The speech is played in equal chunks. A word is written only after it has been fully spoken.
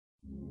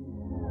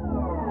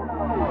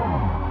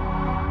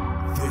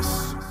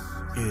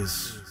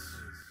is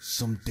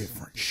some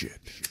different shit.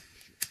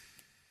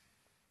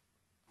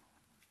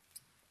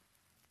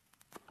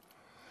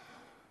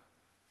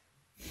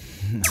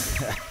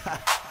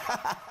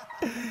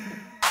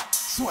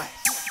 Sweat,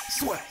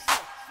 sweat.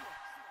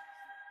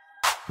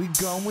 We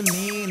going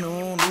in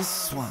on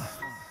this one.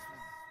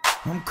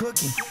 I'm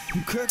cooking,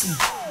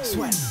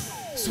 sweat,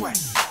 sweat.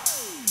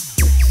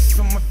 This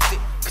on my dick,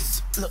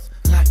 'cause it look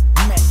like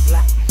Mac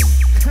like.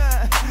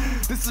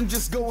 This I'm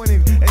just going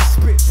in and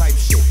spit type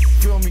shit,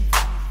 feel me?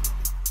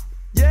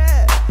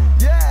 Yeah,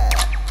 yeah,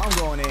 I'm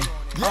going in,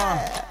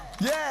 yeah.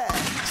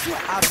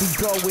 I be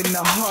going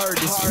the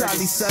hardest,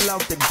 probably sell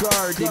out the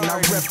garden. I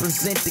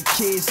represent the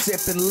kids,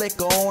 sipping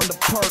liquor on the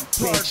park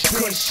bench.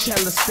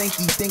 Coachella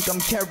stinky, think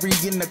I'm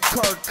carrying the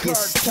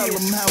carcass. Tell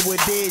them how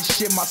it is,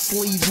 shit my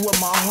sleeves where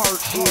my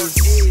heart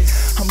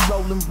is. I'm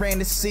rolling around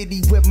the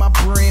city with my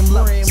brim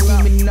low,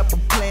 scheming up a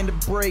plan to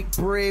break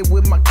bread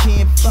with my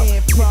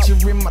kinfolk.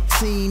 Picturing my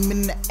team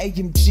in the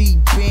AMG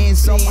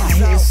Benz. On my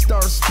head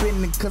start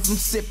spinning cause I'm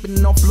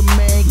sipping on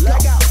Flamingo.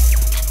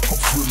 I'm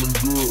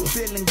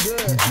feeling good.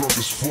 I'm drunk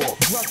as fuck.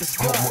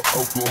 I'm an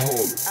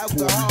alcoholic.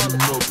 Pour me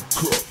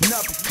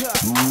another cup.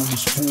 The room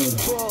is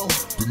full.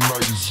 The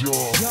night is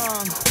young.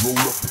 Roll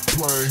up the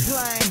plane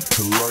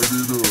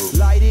and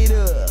light it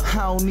up. I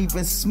don't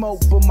even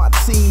smoke, but my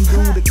team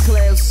do. The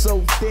clouds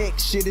so thick,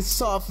 shit it's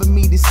hard for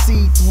me to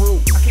see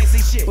through. I can't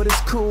see shit, but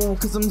it's cool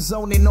cause I'm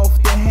zoning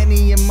off the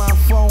Henny and my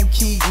phone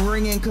keep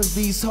ringing cause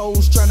these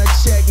hoes tryna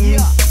check me.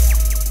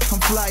 I'm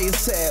fly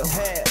as hell.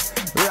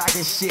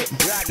 Rockin' shit.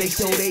 They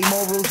throw they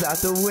morals out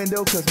the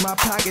window cause my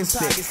pocket's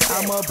thick.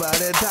 I'm about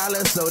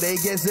 $1 so they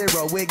get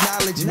zero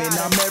acknowledgement.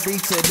 I'm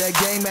married to the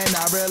game and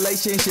our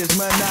relationship's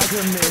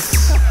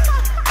monogamous.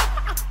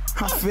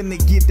 I'm finna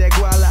get that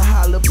guala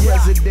holla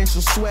presidential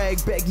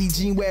swag. Baggy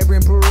jean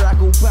wearing Barack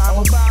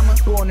Obama.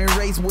 Born and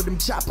raised with them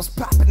choppers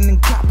popping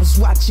and coppers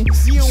watching.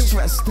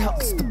 Stressed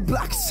out cause the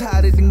block is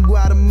hotter than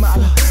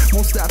Guatemala.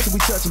 Won't stop till we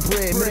touchin'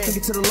 bread. Better take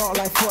it to the law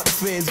like fuck the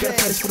feds. Got a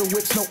fetish for the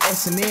whips, no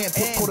S&M.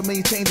 Put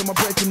 $250,000 chains on my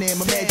brethren.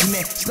 Imagine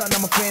that, stuntin',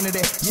 I'm a fan of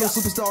that. So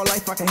superstar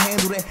life, I can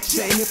handle that.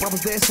 Say hip hop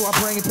was there, so I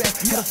bring it back.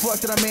 How the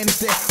fuck did I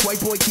manage that? White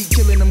boy keep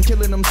killing them.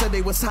 Said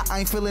they was hot, I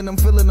ain't feeling them.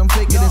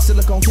 Faker than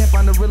silicone, can't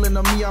find the real in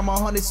them. Me, I'm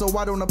 100, so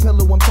I don't appeal.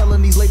 I'm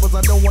telling these labels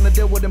I don't wanna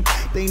deal with them.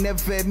 They never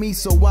fed me,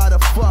 so why the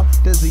fuck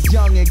does a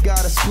youngin'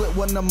 gotta split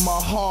one of my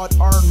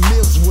hard-earned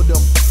meals with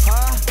them?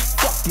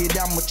 Fuck it,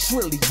 I'm a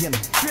trillion.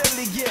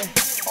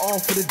 All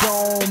for the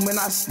dome, and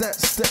I step.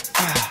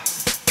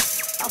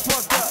 I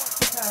fucked up.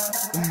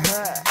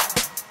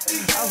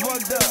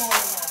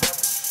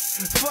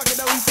 Fuck it,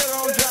 though, we still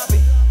gon' drop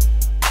it.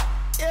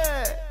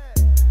 Yeah.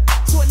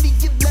 20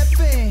 get left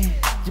in.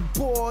 Your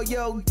boy,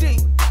 yo, D.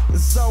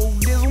 So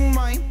this one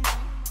mine.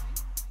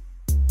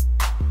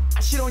 I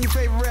shit on your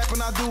favorite rapper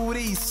and I do with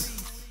these.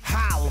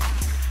 Holla.